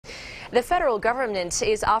The federal government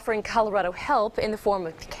is offering Colorado help in the form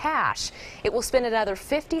of cash. It will spend another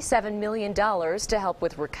 $57 million to help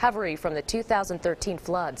with recovery from the 2013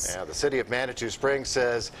 floods. Yeah, the city of Manitou Springs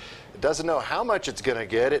says it doesn't know how much it's going to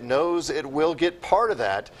get. It knows it will get part of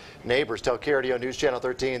that. Neighbors tell KRDO News Channel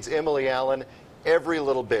 13's Emily Allen every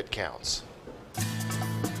little bit counts.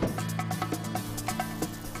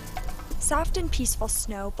 Soft and peaceful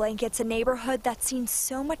snow blankets a neighborhood that's seen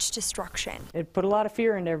so much destruction. It put a lot of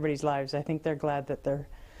fear into everybody's lives. I think they're glad that they're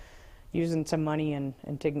using some money and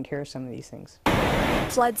taking care of some of these things.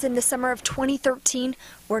 Floods in the summer of 2013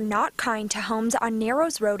 were not kind to homes on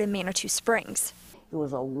Narrows Road in Manitou Springs. It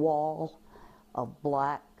was a wall of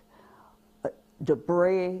black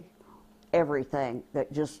debris, everything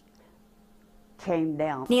that just came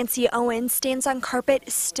down. Nancy Owens stands on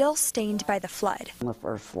carpet still stained by the flood. The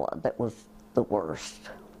first flood, that was the worst.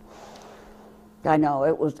 I know,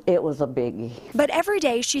 it was a biggie. But every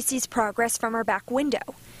day she sees progress from her back window.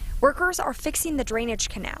 Workers are fixing the drainage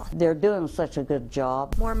canal. They're doing such a good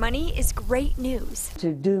job. More money is great news.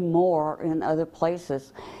 To do more in other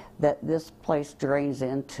places that this place drains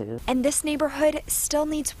into. And this neighborhood still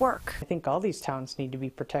needs work. I think all these towns need to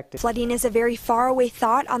be protected. Flooding is a very faraway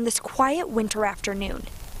thought on this quiet winter afternoon.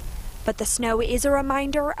 But the snow is a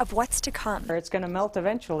reminder of what's to come. It's going to melt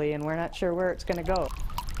eventually, and we're not sure where it's going to go.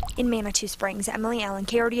 In Manitou Springs, Emily Allen,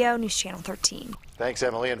 KRDO News Channel 13. Thanks,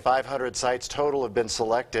 Emily. And 500 sites total have been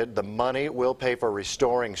selected. The money will pay for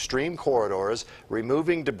restoring stream corridors,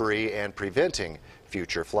 removing debris, and preventing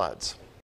future floods.